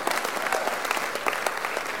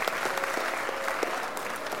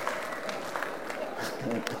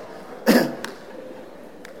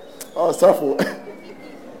 Oh, sorrowful.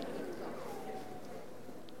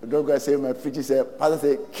 Don't go and say, my preacher said, pastor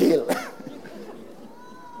say, kill.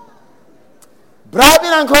 Bribing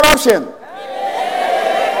and corruption.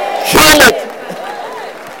 Kill it.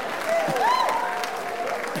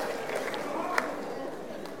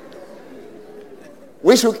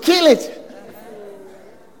 We should kill it.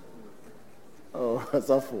 Oh, it's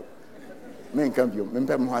awful. Men come you. Men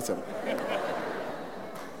pay muhasem.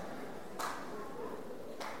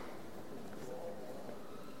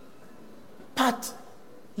 But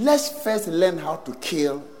let's first learn how to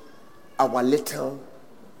kill our little.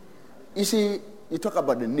 You see, you talk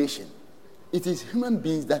about the nation. It is human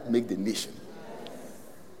beings that make the nation.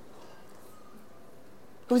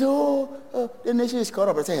 You say, the nation is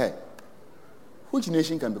corrupt. I say, hey, which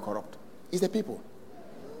nation can be corrupt? It's the people.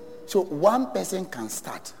 So one person can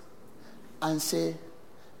start and say,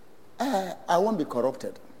 I won't be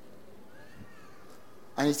corrupted.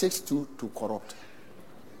 And it takes two to corrupt.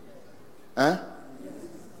 Huh?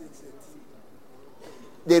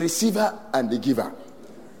 The receiver and the giver.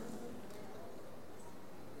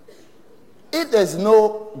 If there's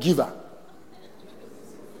no giver,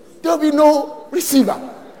 there'll be no receiver.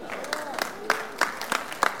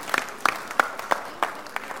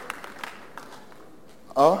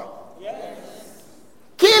 Oh? Yes.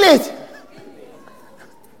 Kill it.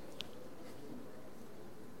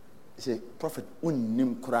 You say, prophet,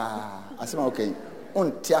 unnim kura. I say, okay,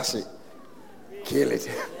 untiase. Kill it.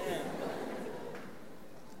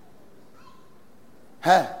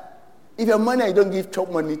 Huh? If your money, you don't give top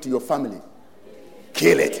money to your family,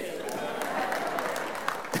 kill it.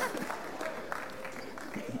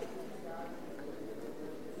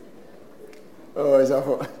 Oh, it's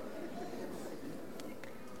awful.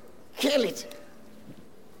 Kill it.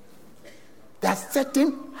 There's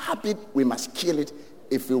certain habit we must kill it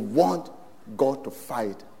if we want God to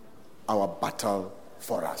fight our battle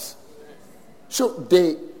for us. So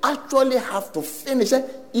they actually have to finish it.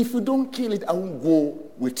 If you don't kill it, I won't go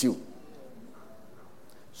with you.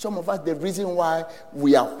 Some of us, the reason why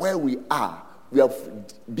we are where we are, we have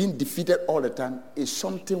been defeated all the time, is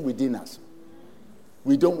something within us.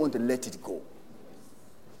 We don't want to let it go.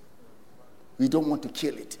 We don't want to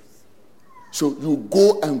kill it. So you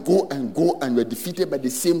go and go and go, and you're defeated by the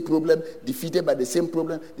same problem, defeated by the same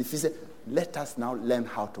problem, defeated. Let us now learn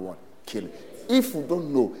how to kill it. If you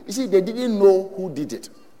don't know, you see, they didn't know who did it.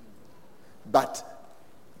 But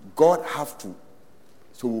God have to.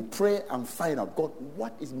 So we'll pray and find out, God,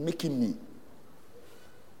 what is making me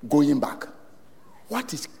going back?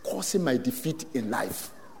 What is causing my defeat in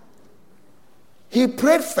life? He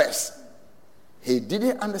prayed first. He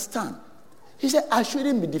didn't understand. He said, I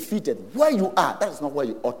shouldn't be defeated. Where you are, that is not where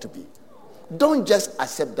you ought to be. Don't just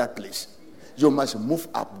accept that place. You must move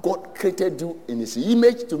up. God created you in his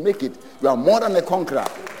image to make it. You are more than a conqueror.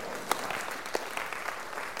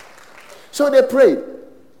 So they prayed.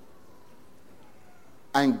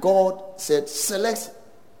 And God said, select.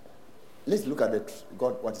 Let's look at it.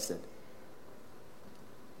 God, what he said.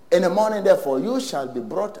 In the morning, therefore, you shall be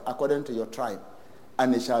brought according to your tribe.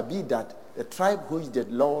 And it shall be that the tribe which the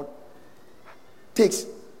Lord takes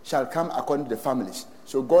shall come according to the families.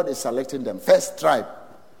 So God is selecting them. First tribe.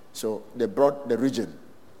 So they brought the region.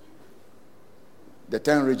 The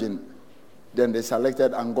 10 region. Then they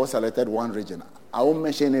selected, and God selected one region. I won't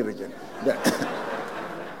mention any region.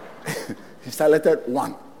 He selected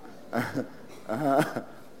one.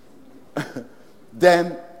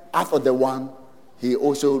 Then after the one, he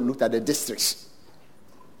also looked at the districts.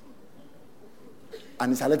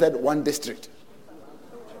 And he selected one district.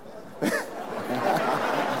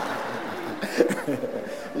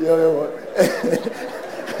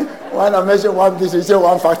 When I mention one district, you say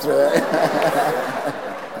one factory.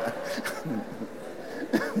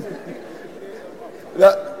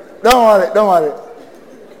 Don't worry.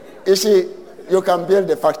 You see, you can build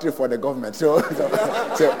a factory for the government. So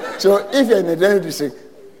if you're in a district,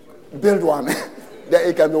 build one. Then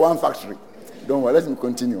it can be one factory. Don't worry, let me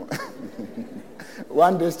continue.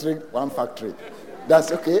 One district, one factory.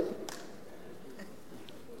 That's okay.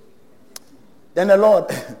 Then the Lord,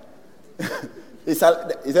 he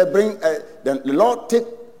said, bring, the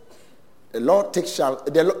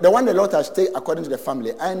one the Lord has taken according to the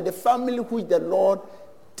family, and the family which the Lord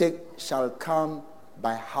take shall come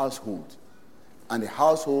by household, and the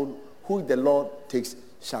household which the Lord takes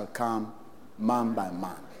shall come man by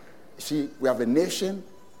man. See, we have a nation,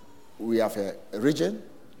 we have a region,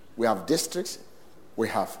 we have districts, we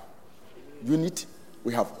have unit,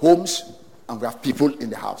 we have homes, and we have people in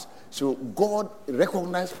the house. So God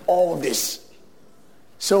recognized all this.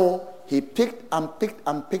 So he picked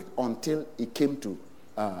until he came to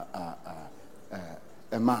a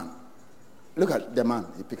man. Look at the man,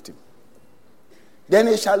 he picked him. Then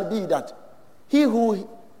it shall be that he who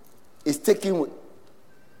is taken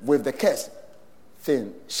with the curse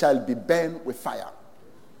thing shall be burned with fire.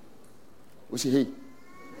 Which is he?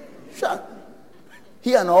 Sure.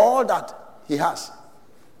 He and all that he has.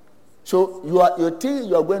 So you think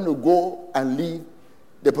you are going to go and leave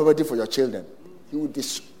the property for your children. He will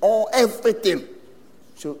destroy everything.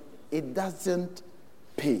 So it doesn't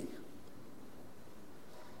pay.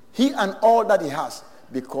 He and all that he has,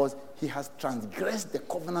 because he has transgressed the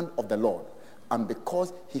covenant of the Lord, and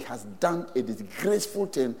because he has done a disgraceful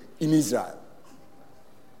thing in Israel.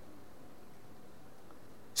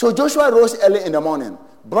 So Joshua rose early in the morning,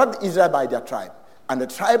 brought Israel by their tribe, and the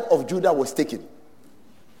tribe of Judah was taken.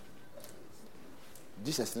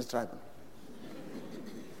 Jesus is tribe.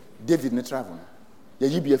 David is tribe. The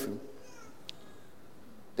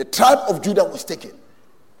tribe of Judah was taken.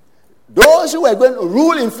 Those who were going to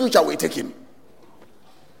rule in future were taken.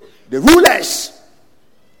 The rulers.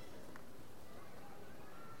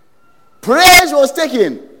 Praise was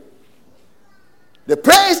taken. The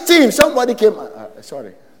praise team, somebody came.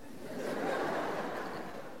 Sorry.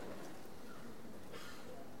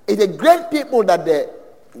 It's a great people that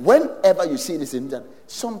whenever you see this,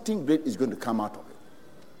 something great is going to come out of it.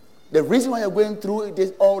 The reason why you're going through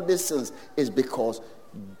all these things is because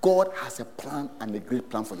God has a plan and a great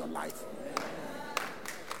plan for your life.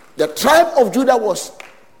 The tribe of Judah was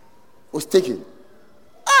taken.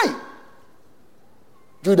 Aye!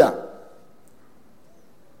 Judah.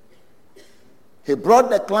 He brought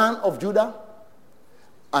the clan of Judah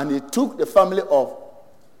and he took the family of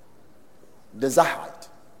the Zahite.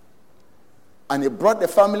 And he brought the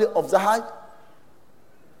family of Zahite,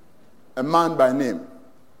 a man by name.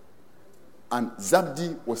 And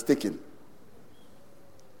Zabdi was taken.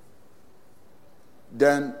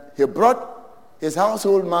 Then he brought his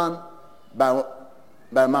household man by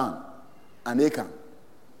man, and Achan,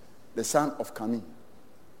 the son of Kami.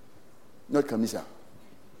 Not Kamisa.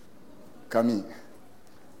 Kami,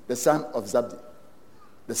 the son of Zabdi,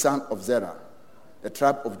 the son of Zerah, the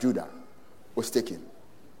tribe of Judah, was taken.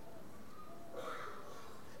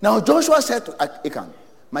 Now Joshua said to Achan,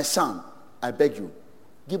 my son, I beg you,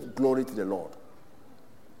 give glory to the Lord,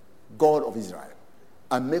 God of Israel,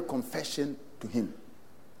 and make confession to him.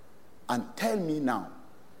 And tell me now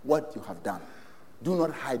what you have done. Do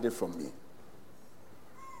not hide it from me.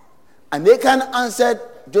 And Achan answered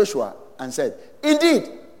Joshua and said, indeed,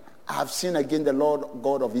 I have sinned against the Lord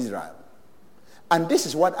God of Israel. And this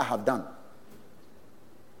is what I have done.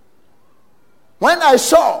 When I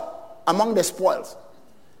saw among the spoils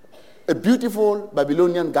a beautiful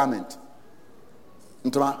Babylonian garment,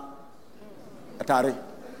 atari,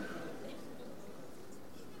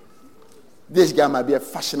 this guy might be a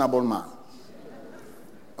fashionable man.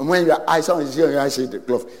 And when your eyes on your eyes, the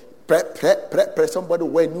cloth, press somebody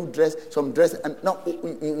wear new dress, some dress, and now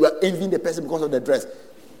you are envying the person because of the dress.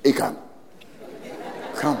 He come.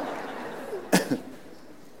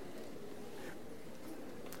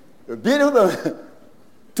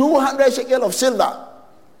 200 shekel of silver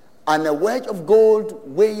and a wedge of gold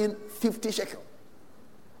weighing 50 shekel.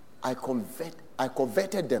 I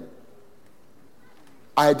coveted them.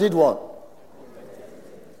 I did what?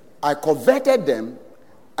 I coveted them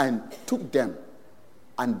and took them,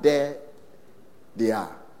 and there they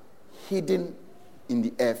are, hidden in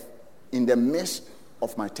the earth, in the midst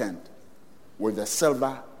of my tent, with the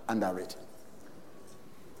silver under it.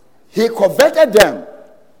 He coveted them.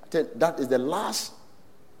 I think that is the last,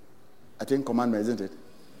 commandment, isn't it?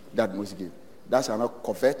 That Moses gave. That shall not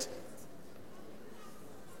covet.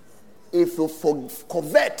 If you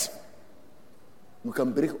covet, you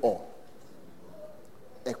can break all.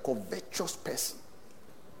 A covetous person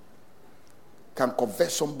can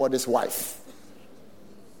covet somebody's wife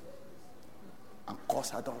and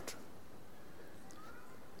cause adultery.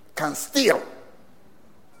 Can steal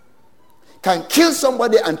can kill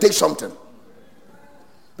somebody and take something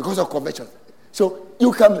because of convention. So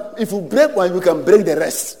you can, if you break one, you can break the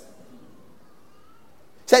rest.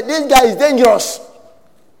 Said this guy is dangerous.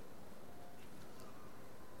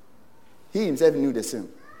 He himself knew the sin.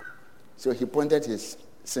 So he pointed his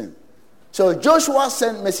sin. So Joshua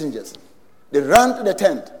sent messengers. They ran to the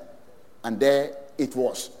tent, and there it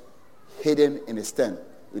was, hidden in his tent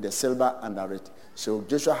with the silver under it. So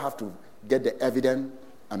Joshua have to get the evidence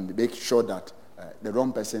and make sure that the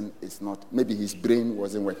wrong person is not, maybe his brain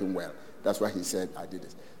wasn't working well. That's why he said, I did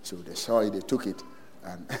it. So they saw it, they took it,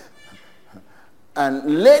 and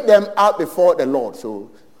and laid them out before the Lord.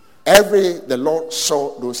 So the Lord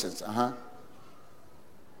saw those things.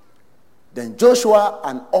 Then Joshua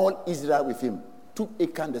and all Israel with him took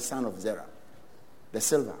Achan the son of Zerah, the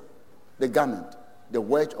silver, the garment, the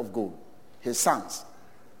wedge of gold, his sons,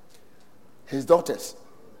 his daughters,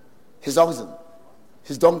 his oxen,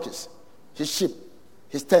 his donkeys, his sheep,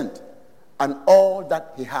 his tent, and all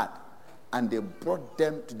that he had, and they brought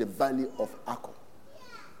them to the valley of Achor.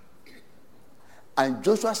 And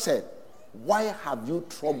Joshua said, why have you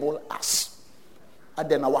troubled us? And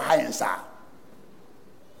then our hands are.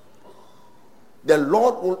 The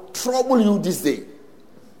Lord will trouble you this day.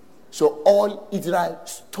 So all Israel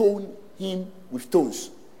stoned him with stones,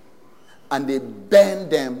 and they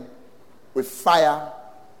burned them with fire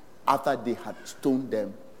after they had stoned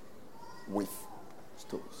them with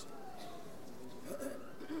stones.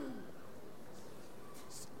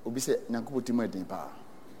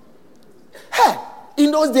 Hey, in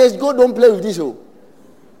those days, God don't play with this.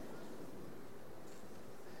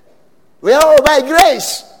 We are all by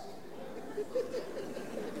grace.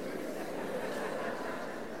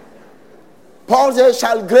 Paul says,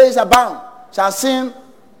 shall grace abound? Shall sin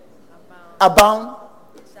abound?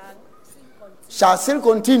 Shall sin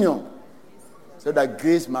continue? So that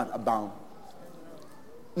grace might abound?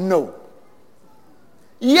 No.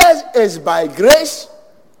 Yes, it's by grace,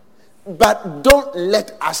 but don't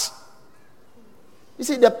let us. You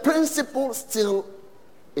see, the principle still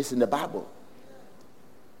is in the Bible.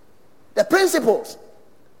 The principles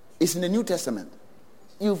is in the New Testament.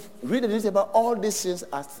 You read the newspaper, all these things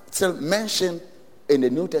are still mentioned in the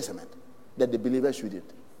New Testament that the believers should do.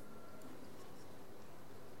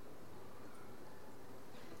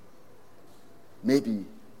 Maybe,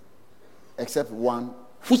 except one,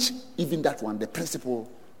 which even that one, the principle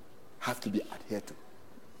have to be adhered to.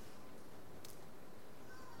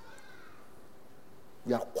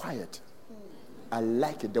 We are quiet. I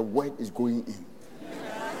like it. The word is going in.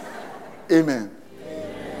 Amen.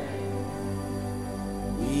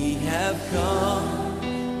 We have come.